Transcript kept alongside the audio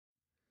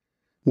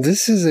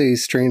This is a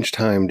strange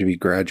time to be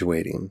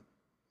graduating,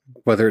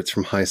 whether it's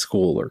from high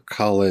school or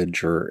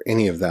college or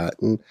any of that.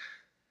 And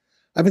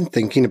I've been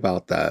thinking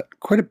about that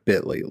quite a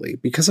bit lately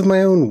because of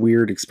my own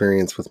weird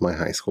experience with my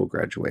high school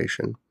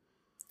graduation.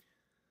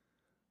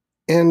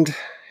 And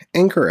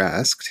Anchor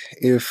asked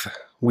if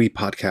we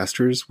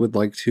podcasters would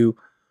like to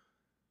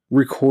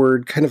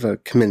record kind of a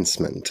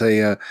commencement,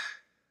 a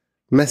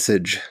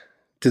message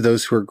to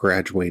those who are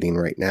graduating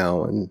right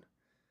now. And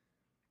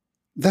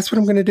that's what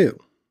I'm going to do.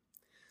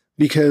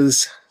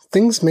 Because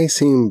things may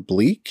seem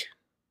bleak,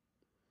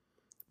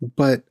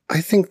 but I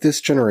think this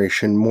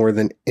generation, more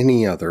than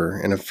any other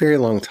in a very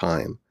long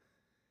time,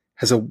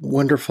 has a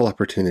wonderful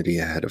opportunity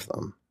ahead of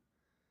them.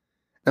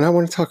 And I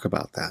want to talk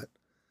about that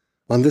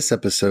on this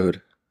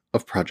episode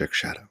of Project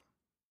Shadow.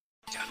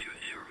 I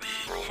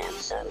have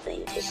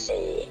something to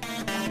say.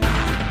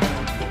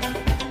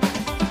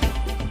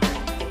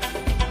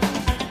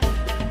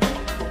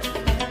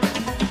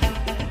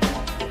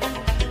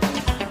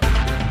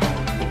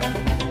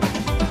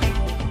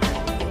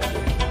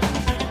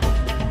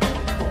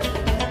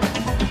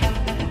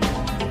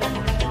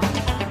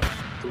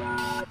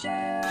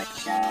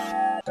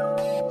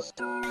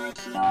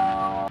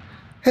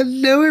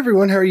 Hello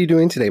everyone, how are you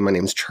doing today? My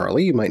name's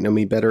Charlie. You might know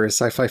me better as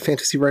sci-fi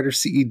fantasy writer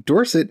C.E.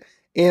 Dorset,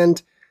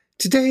 and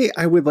today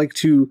I would like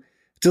to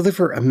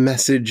deliver a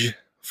message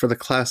for the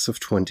class of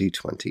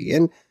 2020.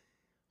 And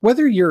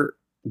whether you're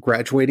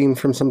graduating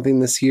from something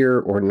this year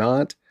or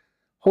not,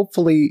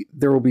 hopefully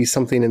there will be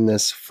something in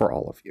this for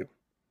all of you.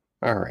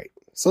 All right,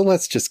 so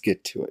let's just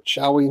get to it,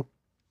 shall we?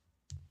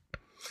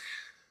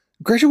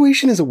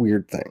 Graduation is a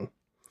weird thing.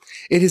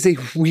 It is a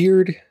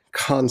weird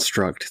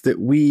construct that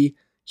we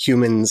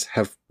humans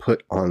have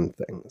put on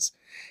things.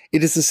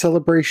 It is a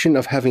celebration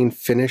of having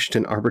finished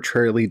an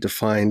arbitrarily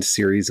defined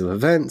series of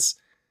events,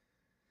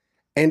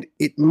 and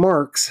it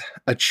marks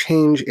a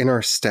change in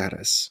our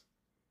status.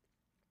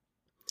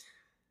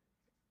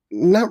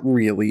 Not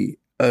really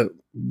a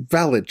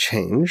valid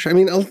change. I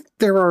mean,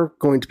 there are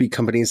going to be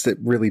companies that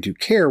really do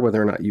care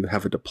whether or not you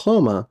have a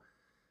diploma,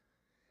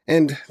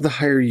 and the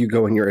higher you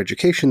go in your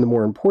education, the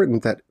more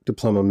important that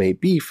diploma may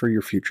be for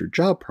your future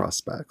job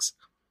prospects.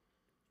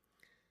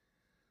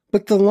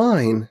 But the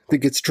line that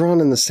gets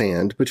drawn in the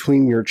sand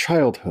between your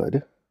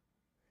childhood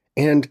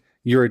and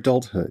your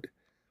adulthood,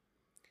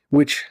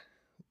 which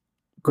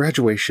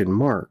graduation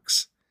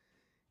marks,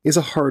 is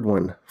a hard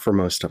one for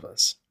most of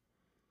us.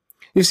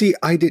 You see,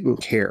 I didn't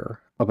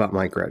care about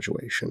my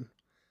graduation.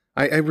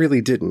 I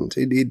really didn't.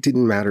 It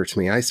didn't matter to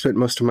me. I spent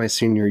most of my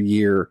senior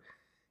year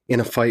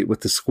in a fight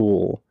with the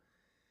school.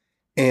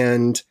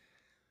 And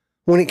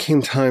when it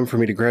came time for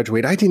me to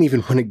graduate, I didn't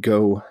even want to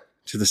go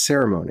to the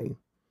ceremony.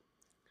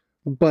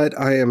 But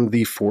I am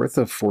the fourth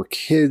of four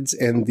kids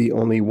and the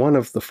only one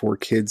of the four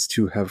kids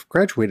to have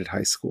graduated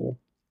high school.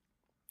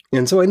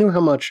 And so I knew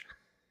how much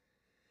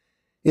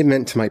it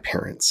meant to my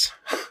parents.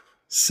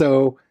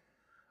 So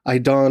I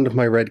donned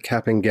my red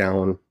cap and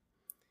gown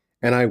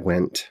and I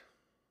went.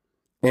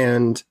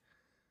 And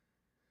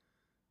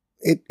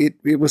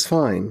it was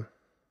fine.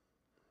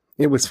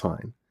 It was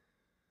fine.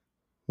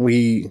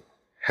 We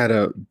had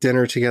a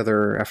dinner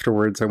together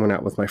afterwards. I went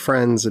out with my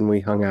friends and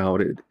we hung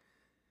out. It,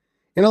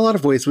 in a lot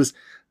of ways, was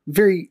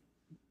very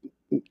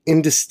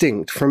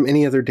indistinct from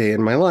any other day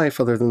in my life,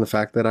 other than the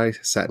fact that I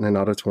sat in an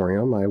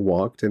auditorium, I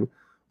walked, and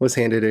was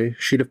handed a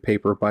sheet of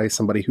paper by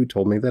somebody who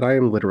told me that I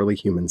am literally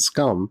human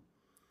scum.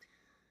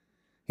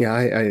 Yeah,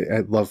 I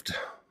loved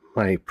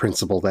my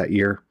principal that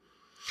year.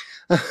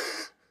 But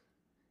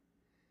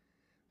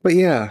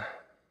yeah,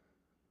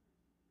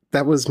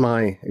 that was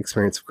my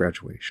experience of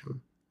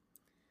graduation.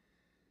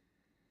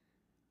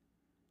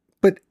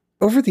 But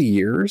over the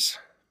years,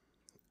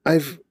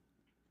 I've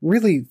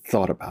really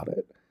thought about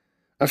it.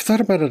 I've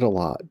thought about it a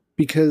lot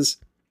because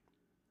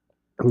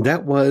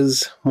that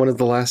was one of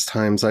the last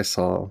times I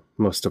saw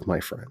most of my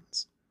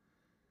friends.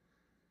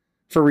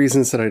 For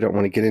reasons that I don't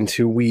want to get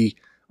into, we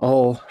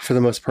all, for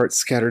the most part,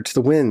 scattered to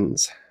the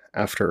winds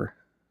after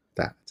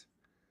that.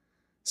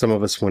 Some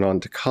of us went on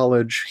to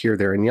college here,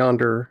 there, and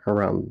yonder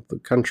around the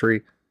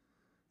country.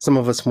 Some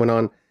of us went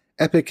on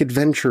epic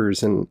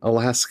adventures in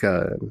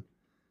Alaska and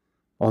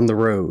on the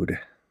road.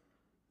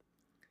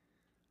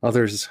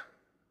 Others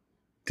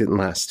didn't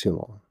last too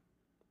long.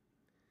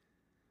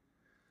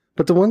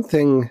 But the one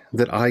thing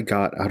that I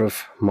got out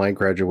of my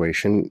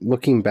graduation,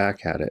 looking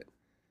back at it,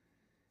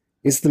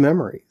 is the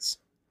memories.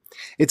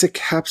 It's a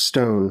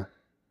capstone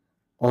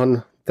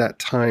on that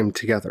time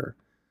together.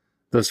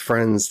 Those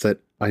friends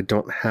that I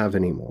don't have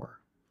anymore.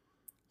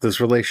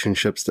 Those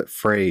relationships that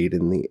frayed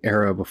in the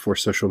era before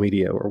social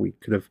media, where we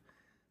could have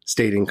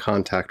stayed in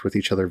contact with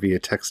each other via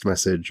text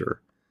message or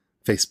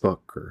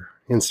Facebook or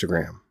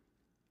Instagram.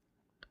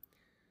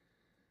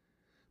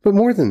 But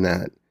more than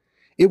that,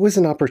 it was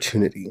an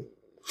opportunity.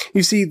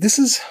 You see, this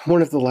is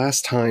one of the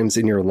last times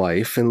in your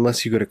life,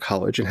 unless you go to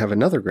college and have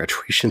another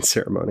graduation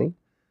ceremony,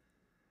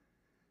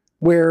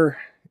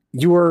 where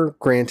you are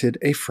granted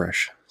a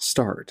fresh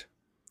start.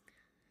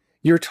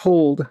 You're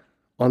told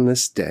on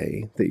this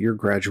day that you're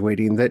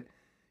graduating that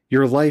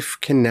Your life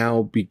can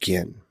now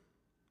begin.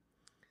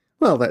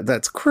 Well,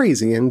 that's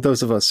crazy, and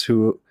those of us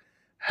who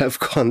have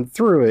gone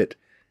through it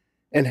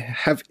and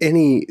have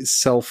any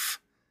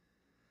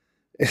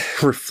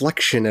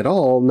self-reflection at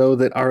all know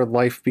that our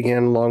life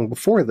began long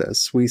before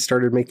this. We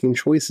started making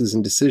choices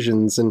and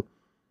decisions, and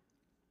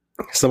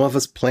some of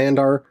us planned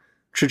our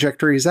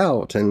trajectories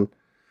out, and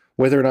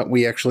whether or not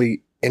we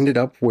actually ended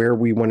up where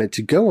we wanted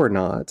to go or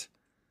not,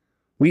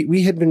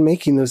 we had been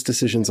making those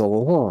decisions all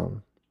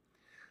along.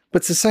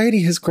 But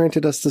society has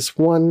granted us this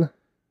one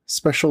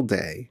special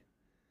day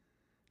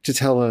to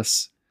tell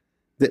us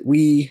that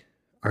we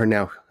are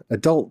now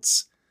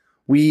adults,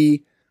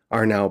 we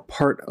are now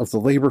part of the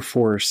labor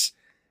force,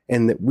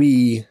 and that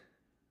we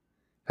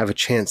have a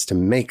chance to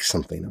make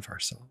something of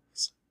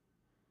ourselves.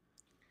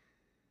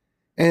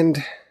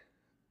 And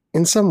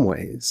in some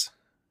ways,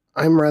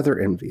 I'm rather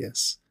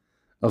envious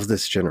of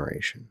this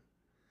generation.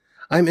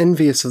 I'm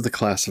envious of the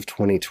class of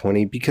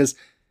 2020 because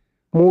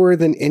more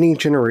than any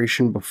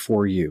generation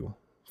before you,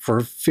 for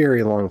a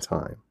very long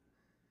time,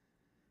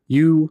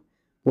 you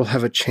will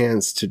have a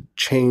chance to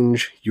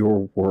change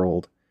your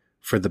world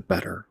for the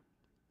better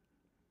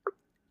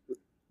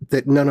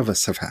that none of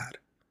us have had.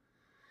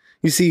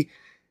 You see,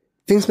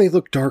 things may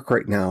look dark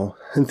right now,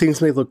 and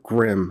things may look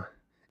grim,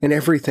 and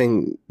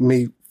everything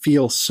may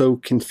feel so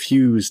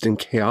confused and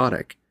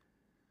chaotic.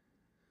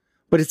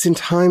 But it's in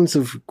times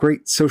of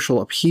great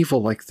social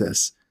upheaval like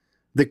this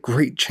that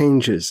great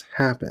changes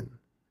happen.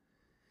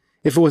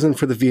 If it wasn't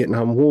for the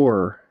Vietnam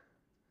War,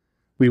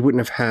 we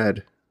wouldn't have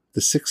had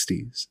the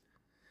 60s.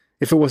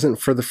 If it wasn't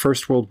for the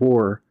First World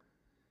War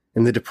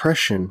and the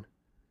Depression,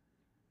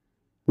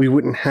 we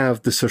wouldn't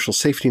have the social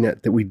safety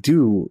net that we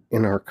do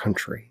in our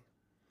country.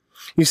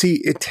 You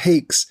see, it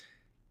takes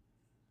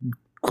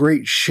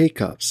great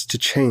shakeups to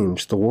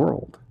change the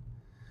world.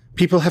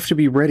 People have to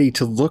be ready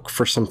to look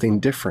for something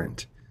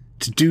different,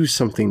 to do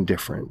something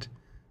different,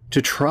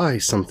 to try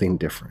something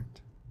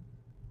different.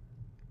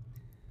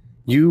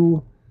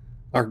 You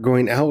are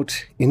going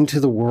out into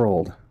the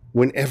world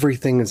when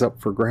everything is up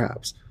for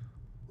grabs.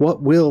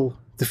 What will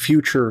the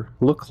future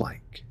look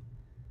like?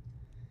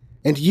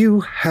 And you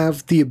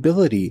have the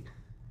ability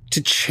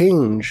to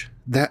change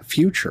that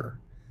future.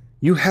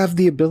 You have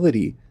the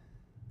ability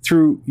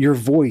through your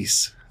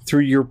voice,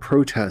 through your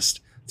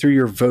protest, through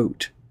your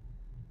vote,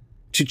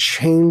 to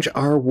change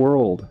our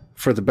world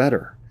for the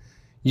better.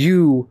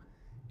 You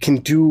can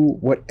do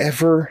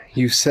whatever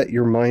you set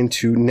your mind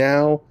to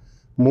now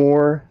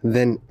more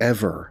than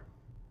ever.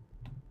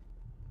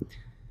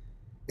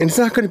 And it's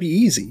not going to be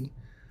easy.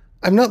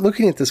 I'm not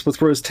looking at this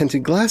with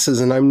rose-tinted glasses,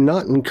 and I'm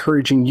not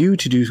encouraging you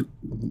to do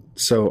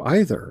so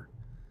either.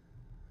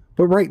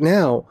 But right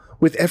now,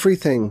 with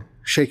everything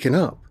shaken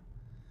up,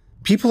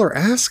 people are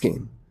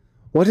asking,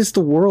 what is the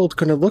world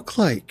going to look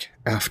like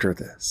after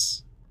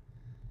this?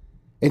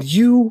 And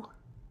you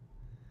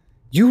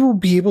will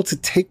be able to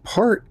take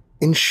part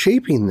in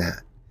shaping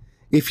that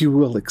if you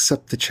will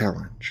accept the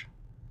challenge.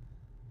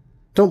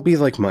 Don't be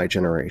like my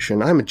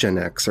generation. I'm a Gen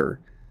Xer.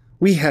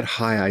 We had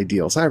high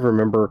ideals. I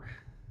remember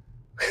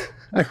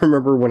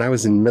when I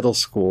was in middle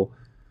school,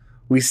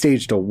 we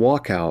staged a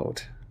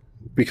walkout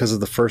because of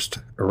the first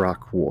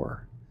Iraq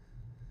War.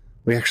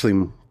 We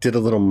actually did a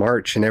little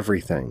march and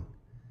everything.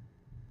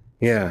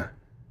 Yeah,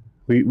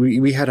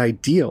 we had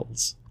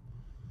ideals.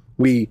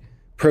 We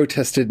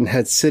protested and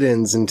had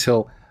sit-ins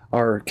until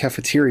our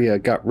cafeteria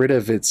got rid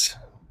of its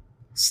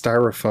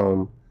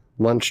styrofoam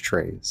lunch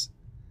trays.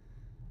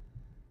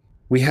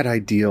 We had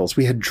ideals.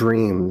 We had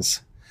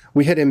dreams.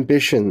 We had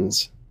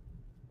ambitions.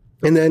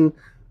 And then,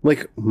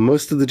 like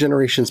most of the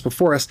generations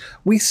before us,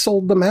 we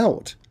sold them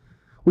out.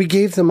 We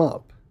gave them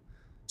up.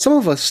 Some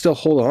of us still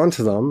hold on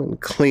to them and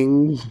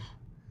cling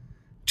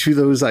to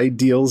those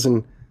ideals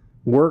and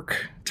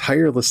work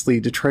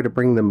tirelessly to try to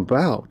bring them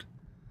about.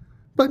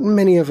 But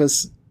many of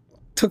us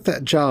took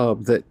that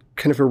job that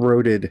kind of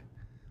eroded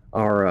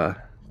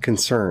our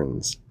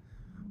concerns.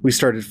 We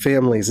started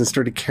families and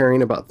started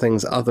caring about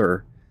things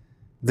other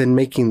than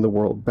making the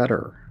world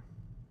better.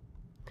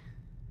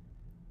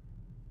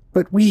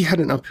 But we had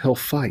an uphill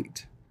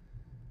fight.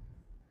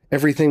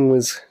 Everything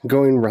was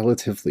going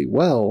relatively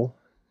well,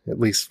 at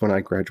least when I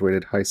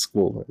graduated high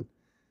school in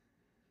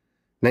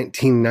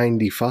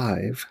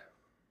 1995.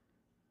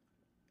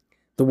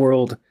 The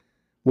world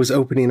was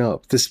opening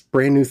up. This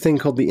brand new thing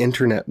called the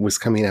internet was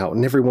coming out,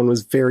 and everyone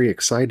was very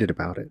excited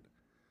about it.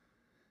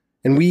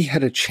 And we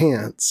had a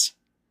chance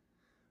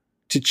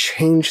to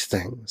change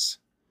things.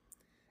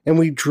 And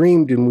we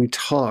dreamed and we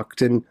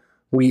talked and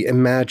we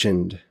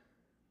imagined,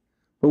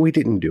 but we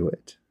didn't do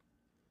it.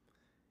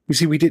 You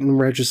see, we didn't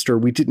register,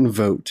 we didn't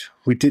vote,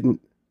 we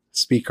didn't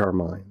speak our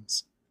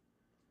minds.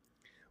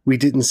 We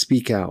didn't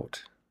speak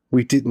out,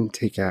 we didn't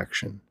take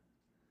action.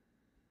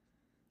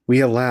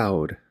 We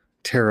allowed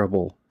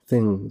terrible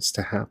things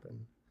to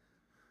happen.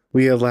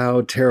 We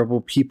allowed terrible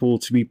people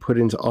to be put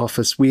into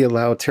office. We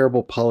allowed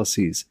terrible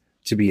policies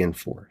to be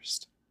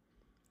enforced.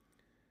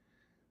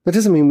 That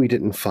doesn't mean we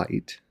didn't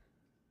fight.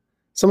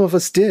 Some of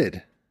us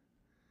did.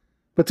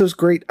 But those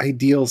great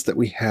ideals that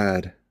we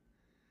had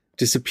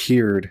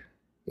disappeared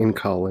in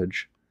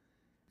college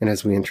and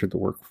as we entered the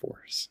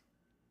workforce.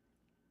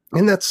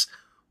 And that's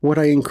what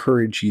I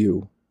encourage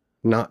you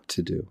not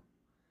to do.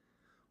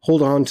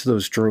 Hold on to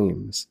those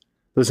dreams,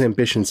 those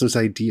ambitions, those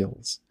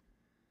ideals.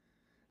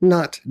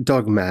 Not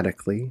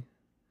dogmatically,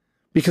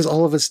 because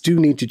all of us do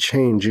need to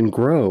change and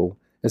grow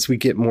as we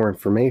get more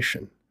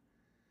information.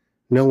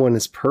 No one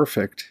is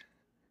perfect,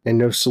 and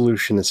no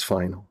solution is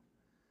final.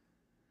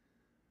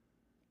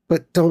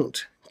 But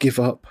don't give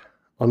up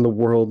on the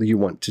world you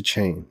want to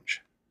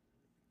change,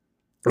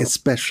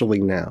 especially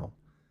now.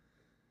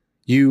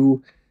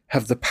 You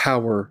have the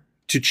power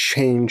to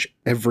change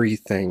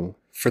everything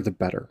for the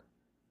better.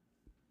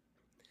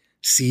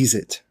 Seize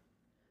it.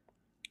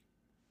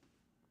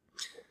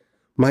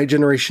 My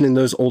generation and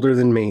those older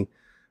than me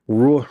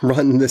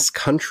run this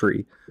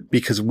country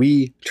because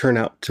we turn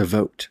out to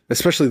vote,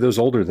 especially those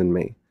older than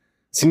me.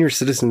 Senior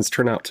citizens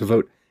turn out to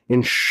vote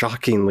in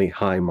shockingly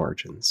high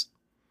margins.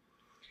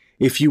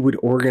 If you would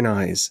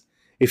organize,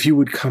 if you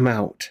would come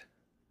out,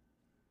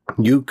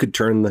 you could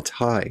turn the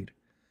tide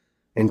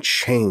and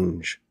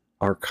change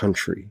our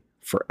country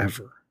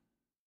forever.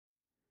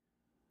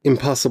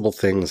 Impossible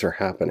things are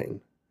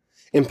happening.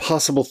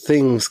 Impossible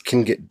things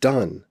can get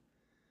done.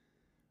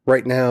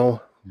 Right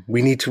now,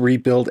 we need to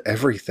rebuild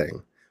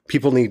everything.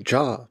 People need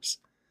jobs.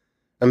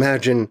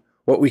 Imagine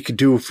what we could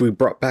do if we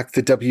brought back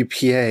the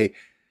WPA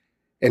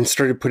and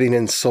started putting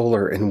in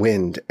solar and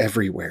wind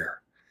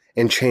everywhere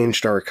and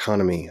changed our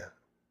economy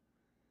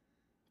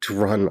to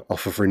run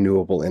off of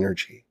renewable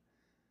energy.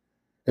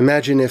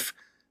 Imagine if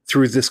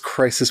through this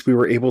crisis we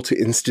were able to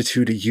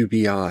institute a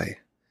UBI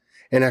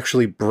and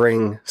actually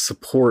bring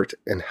support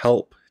and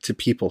help to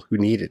people who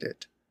needed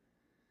it,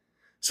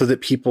 so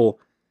that people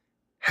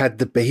had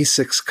the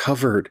basics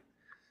covered: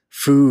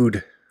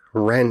 food,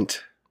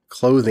 rent,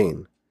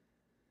 clothing,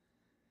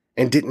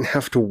 and didn't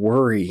have to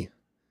worry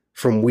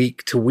from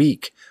week to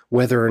week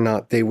whether or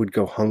not they would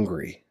go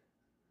hungry.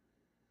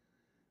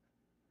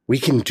 We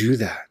can do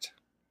that.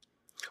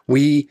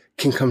 We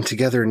can come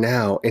together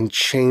now and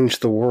change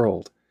the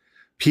world.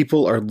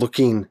 People are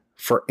looking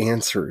for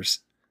answers,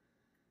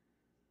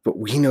 but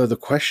we know the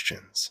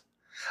questions.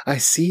 I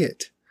see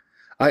it.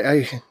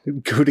 I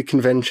go to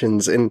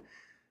conventions and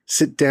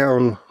sit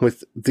down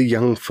with the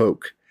young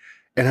folk,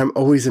 and I'm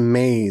always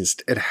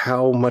amazed at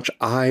how much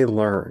I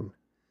learn.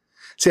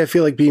 See, I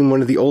feel like being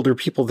one of the older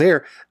people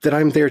there, that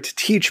I'm there to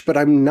teach, but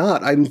I'm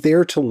not. I'm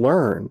there to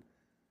learn.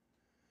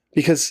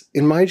 Because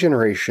in my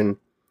generation,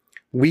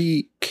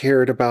 we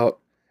cared about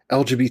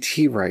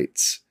LGBT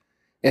rights,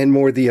 and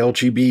more the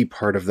LGB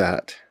part of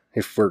that,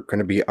 if we're going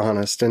to be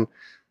honest, and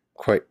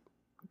quite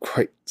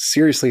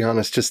seriously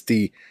honest, just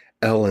the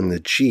L and the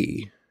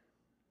G.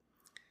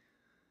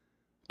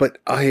 But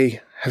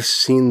I have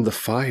seen the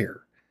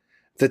fire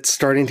that's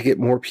starting to get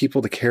more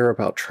people to care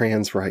about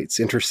trans rights,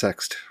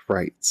 intersex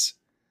rights.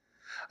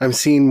 I'm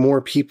seeing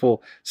more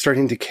people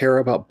starting to care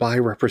about bi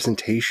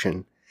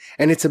representation,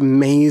 and it's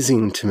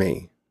amazing to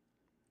me.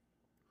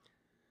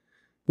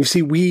 You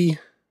see, we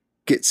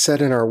get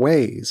set in our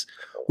ways,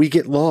 we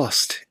get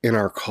lost in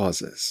our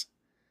causes,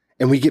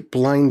 and we get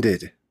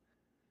blinded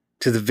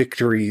to the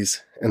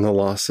victories and the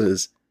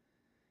losses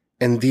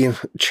and the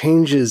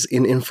changes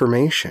in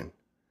information.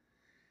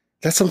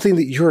 That's something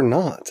that you're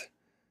not.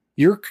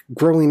 You're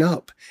growing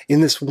up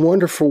in this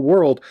wonderful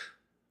world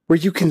where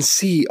you can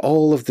see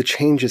all of the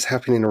changes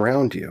happening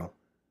around you.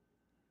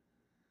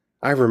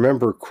 I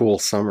remember cool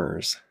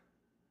summers.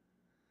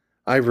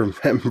 I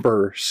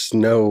remember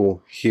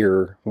snow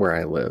here where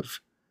I live.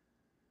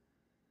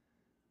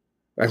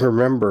 I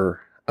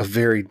remember a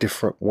very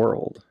different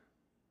world.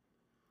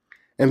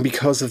 And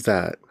because of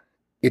that,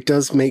 it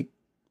does make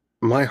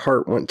my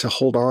heart want to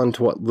hold on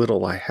to what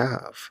little I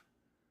have.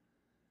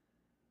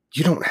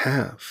 You don't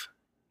have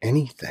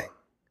anything.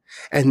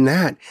 And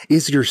that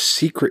is your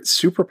secret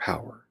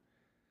superpower.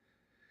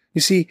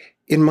 You see,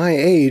 in my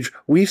age,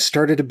 we've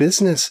started a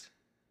business.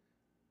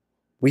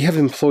 We have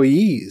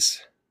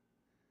employees.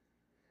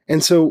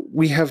 And so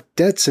we have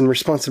debts and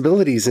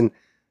responsibilities, and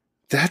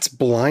that's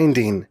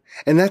blinding.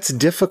 And that's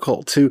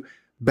difficult to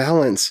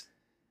balance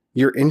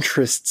your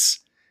interests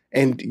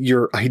and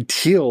your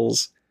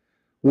ideals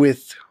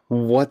with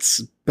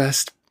what's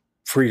best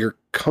for your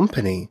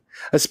company,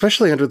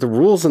 especially under the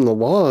rules and the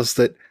laws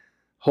that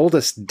hold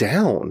us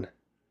down.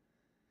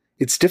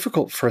 It's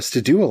difficult for us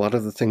to do a lot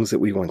of the things that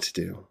we want to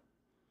do.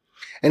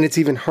 And it's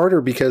even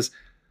harder because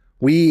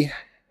we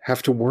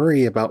have to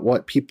worry about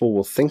what people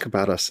will think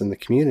about us in the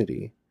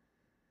community.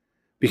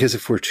 Because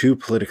if we're too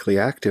politically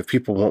active,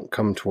 people won't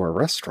come to our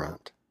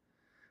restaurant.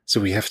 So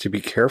we have to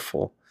be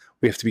careful.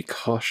 We have to be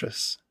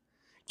cautious.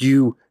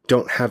 You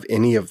don't have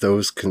any of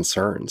those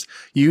concerns.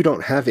 You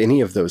don't have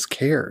any of those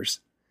cares.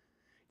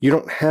 You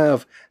don't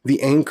have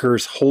the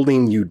anchors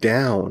holding you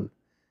down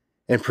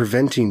and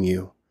preventing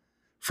you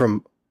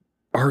from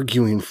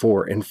arguing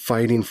for and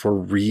fighting for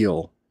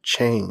real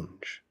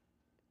change.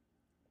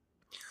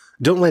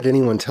 Don't let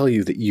anyone tell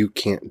you that you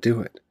can't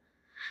do it.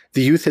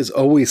 The youth has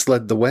always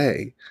led the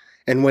way,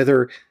 and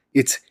whether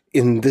it's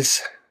in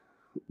this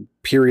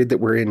period that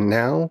we're in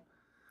now,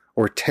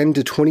 or 10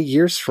 to 20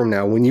 years from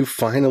now when you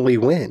finally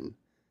win.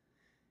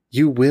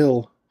 You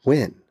will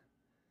win.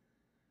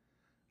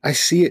 I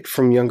see it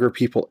from younger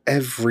people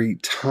every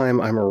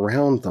time I'm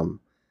around them,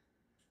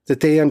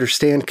 that they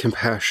understand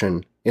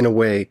compassion in a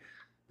way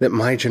that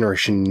my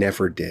generation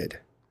never did.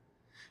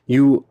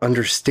 You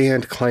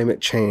understand climate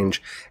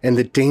change and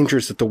the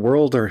dangers that the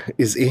world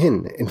is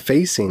in and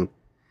facing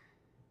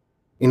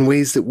in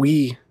ways that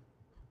we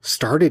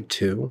started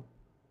to,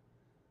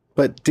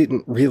 but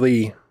didn't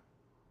really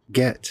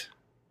get.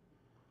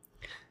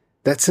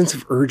 That sense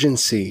of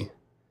urgency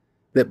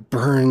that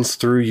burns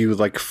through you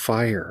like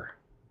fire.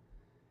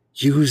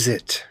 Use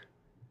it.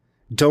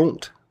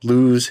 Don't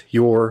lose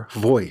your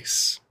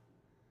voice.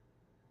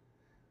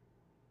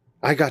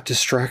 I got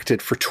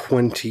distracted for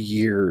 20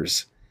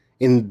 years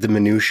in the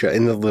minutia,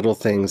 in the little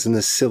things, in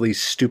the silly,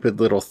 stupid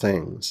little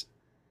things.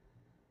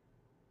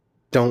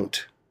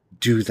 Don't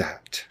do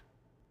that.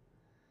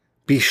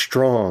 Be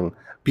strong.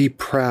 Be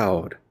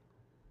proud.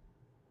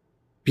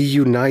 Be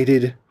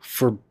united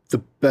for the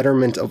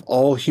betterment of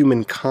all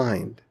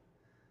humankind.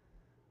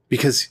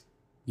 Because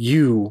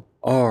you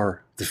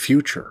are the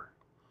future.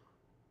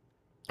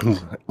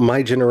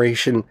 My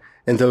generation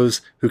and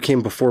those who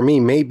came before me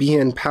may be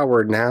in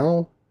power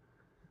now,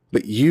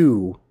 but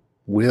you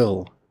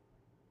will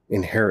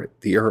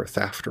inherit the earth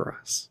after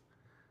us.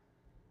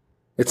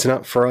 It's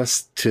not for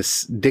us to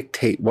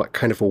dictate what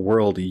kind of a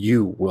world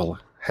you will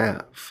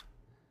have.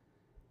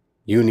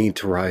 You need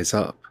to rise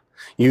up.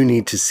 You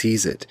need to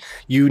seize it.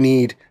 You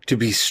need to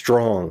be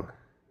strong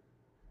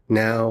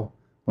now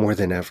more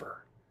than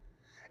ever.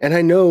 And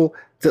I know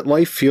that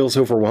life feels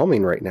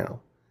overwhelming right now.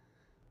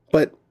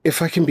 But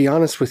if I can be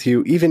honest with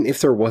you, even if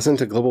there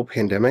wasn't a global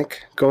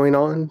pandemic going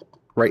on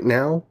right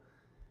now,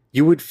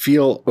 you would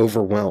feel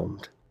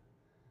overwhelmed.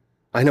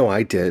 I know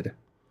I did.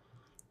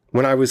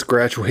 When I was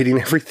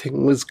graduating,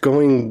 everything was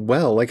going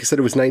well. Like I said,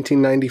 it was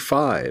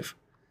 1995.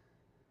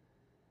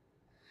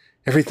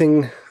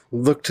 Everything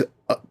looked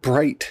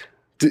bright.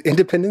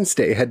 Independence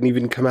Day hadn't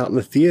even come out in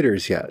the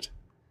theaters yet.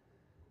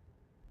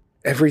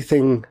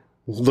 Everything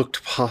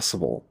looked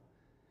possible.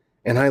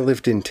 And I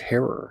lived in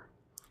terror.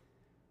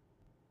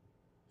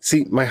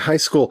 See, my high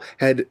school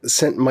had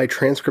sent my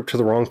transcript to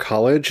the wrong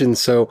college, and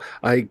so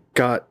I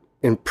got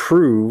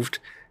improved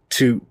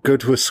to go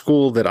to a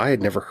school that I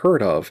had never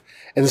heard of.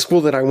 And the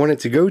school that I wanted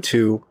to go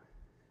to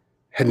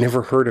had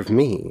never heard of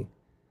me.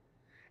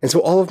 And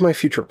so all of my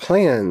future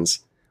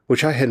plans,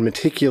 which I had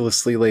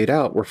meticulously laid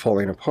out, were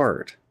falling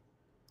apart.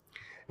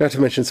 Not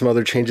to mention some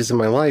other changes in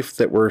my life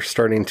that were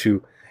starting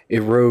to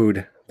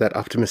erode that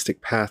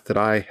optimistic path that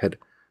I had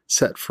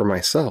set for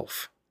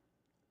myself.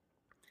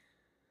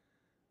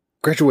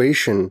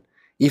 Graduation,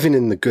 even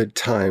in the good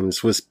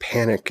times, was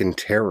panic and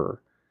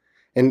terror,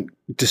 and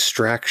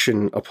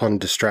distraction upon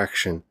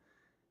distraction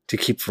to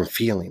keep from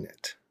feeling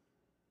it.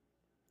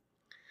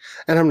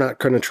 And I'm not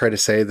going to try to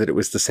say that it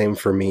was the same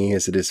for me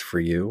as it is for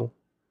you.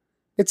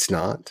 It's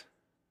not.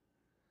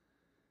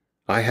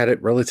 I had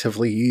it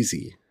relatively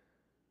easy.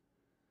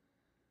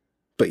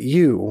 But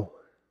you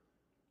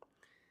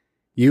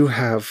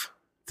have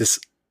this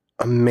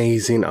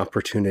amazing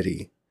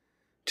opportunity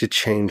to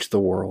change the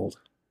world.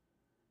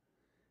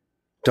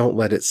 Don't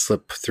let it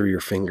slip through your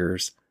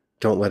fingers.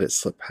 Don't let it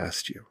slip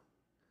past you.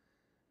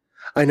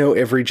 I know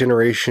every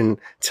generation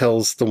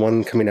tells the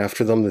one coming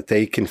after them that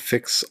they can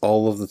fix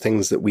all of the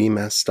things that we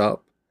messed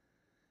up.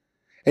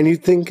 And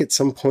you'd think at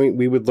some point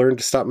we would learn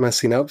to stop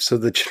messing up so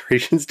the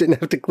generations didn't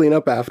have to clean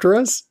up after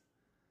us.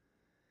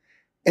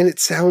 And it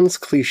sounds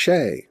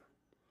cliche.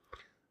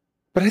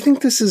 But I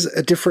think this is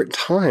a different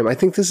time. I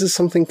think this is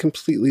something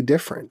completely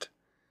different.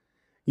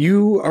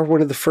 You are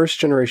one of the first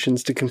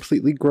generations to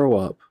completely grow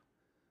up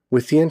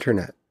with the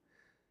internet,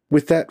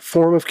 with that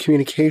form of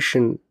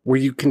communication where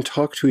you can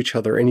talk to each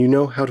other and you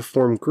know how to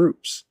form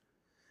groups.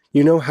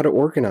 You know how to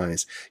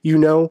organize. You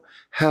know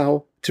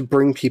how to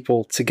bring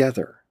people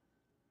together.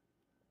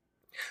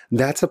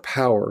 That's a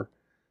power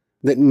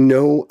that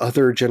no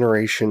other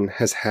generation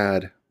has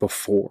had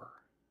before.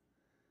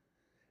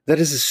 That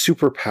is a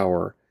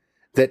superpower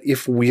that,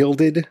 if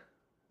wielded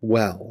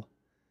well,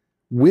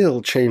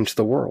 will change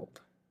the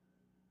world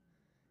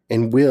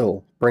and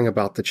will bring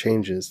about the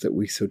changes that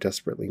we so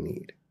desperately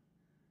need.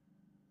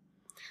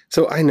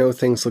 So I know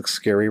things look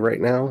scary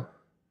right now.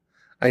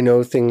 I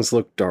know things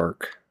look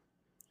dark.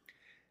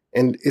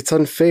 And it's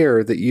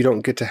unfair that you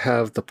don't get to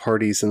have the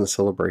parties and the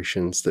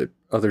celebrations that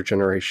other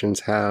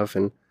generations have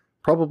and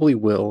probably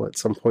will at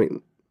some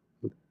point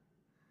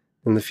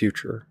in the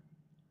future.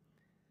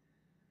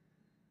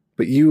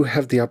 But you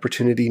have the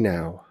opportunity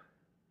now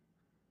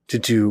to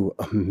do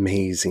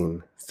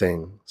amazing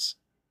things.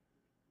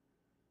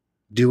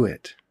 Do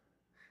it.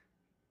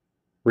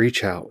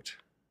 Reach out.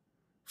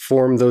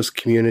 Form those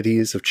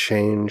communities of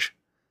change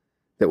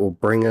that will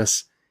bring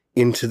us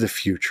into the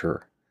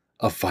future,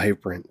 a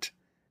vibrant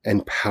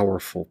and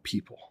powerful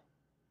people.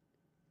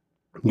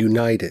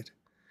 United,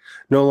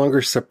 no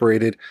longer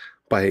separated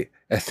by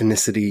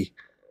ethnicity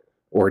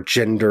or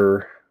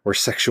gender or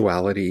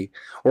sexuality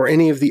or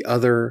any of the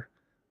other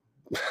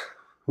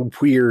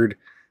weird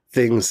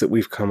things that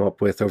we've come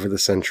up with over the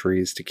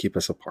centuries to keep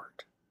us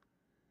apart.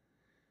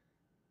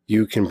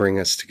 You can bring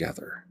us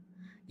together.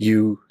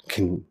 You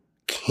can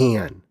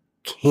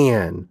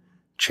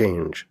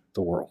change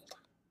the world.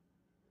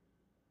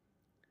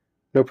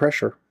 No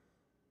pressure.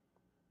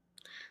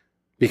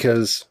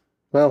 Because,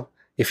 well,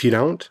 if you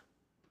don't,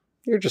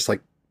 you're just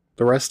like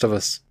the rest of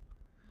us.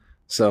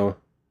 So,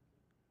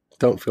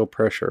 don't feel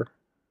pressure.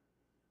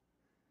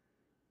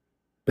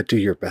 But do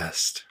your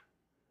best.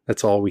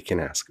 That's all we can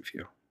ask of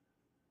you.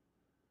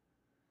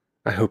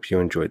 I hope you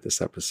enjoyed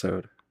this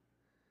episode.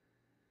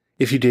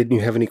 If you did and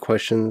you have any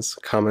questions,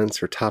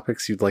 comments, or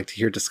topics you'd like to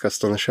hear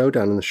discussed on the show,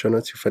 down in the show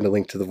notes you'll find a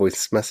link to the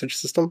voice message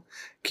system.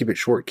 Keep it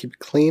short, keep it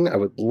clean. I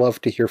would love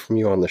to hear from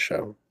you on the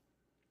show.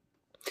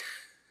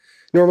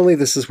 Normally,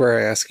 this is where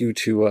I ask you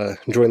to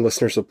join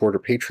listener support or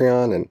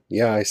Patreon, and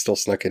yeah, I still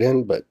snuck it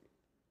in, but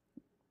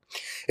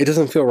it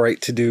doesn't feel right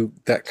to do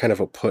that kind of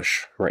a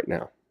push right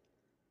now,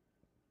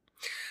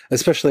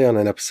 especially on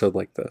an episode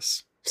like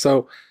this.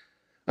 So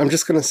I'm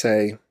just going to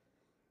say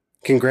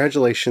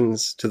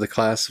congratulations to the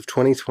class of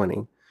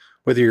 2020,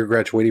 whether you're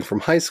graduating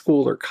from high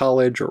school or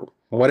college or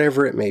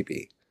whatever it may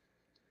be.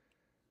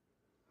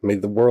 May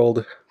the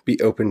world be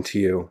open to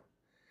you,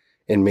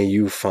 and may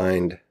you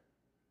find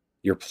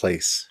your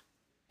place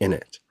in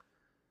it,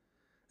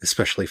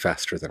 especially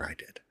faster than I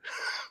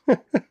did.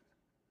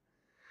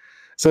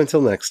 So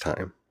until next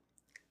time,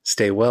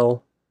 stay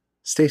well,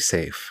 stay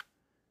safe,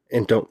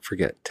 and don't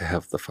forget to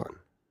have the fun.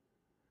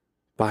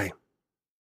 Bye.